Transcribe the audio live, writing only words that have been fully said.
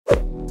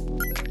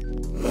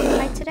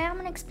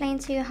explain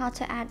to you how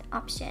to add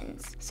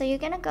options. So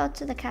you're gonna go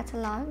to the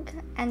catalog,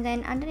 and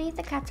then underneath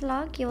the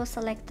catalog you will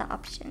select the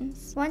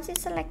options. Once you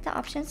select the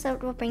options, so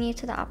it will bring you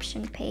to the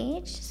option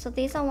page. So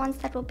these are ones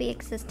that will be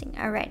existing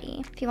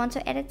already. If you want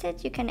to edit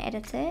it, you can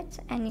edit it,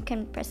 and you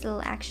can press a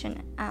little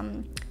action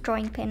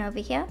drawing pen over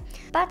here,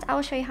 but I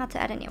will show you how to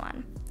add a new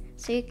one.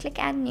 So you click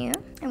add new,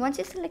 and once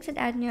you selected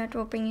add new, it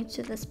will bring you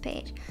to this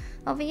page.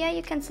 Over here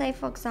you can say,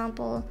 for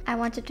example, I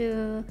want to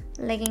do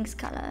leggings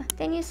color.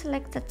 Then you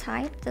select the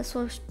type. This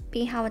will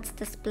be how it's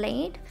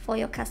displayed for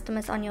your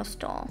customers on your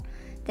store.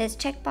 There's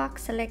checkbox,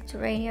 select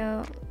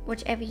radio,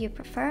 whichever you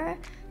prefer.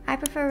 I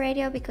prefer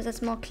radio because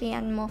it's more clear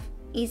and more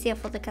easier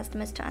for the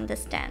customers to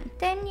understand.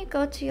 Then you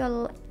go to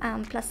your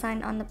plus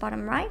sign on the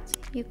bottom right,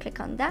 you click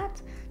on that.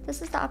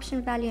 This is the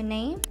option value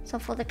name. So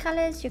for the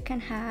colors you can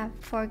have,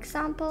 for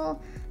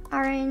example,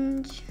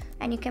 orange,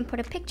 and you can put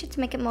a picture to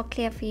make it more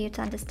clear for you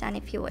to understand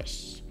if you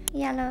wish.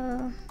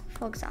 Yellow,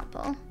 for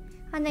example.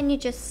 And then you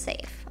just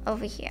save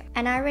over here.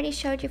 And I already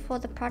showed you for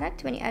the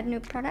product, when you add a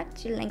new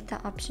product, you link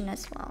the option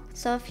as well.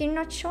 So if you're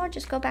not sure,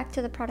 just go back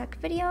to the product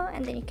video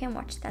and then you can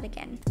watch that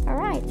again.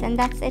 Alright, and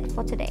that's it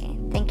for today.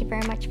 Thank you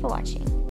very much for watching.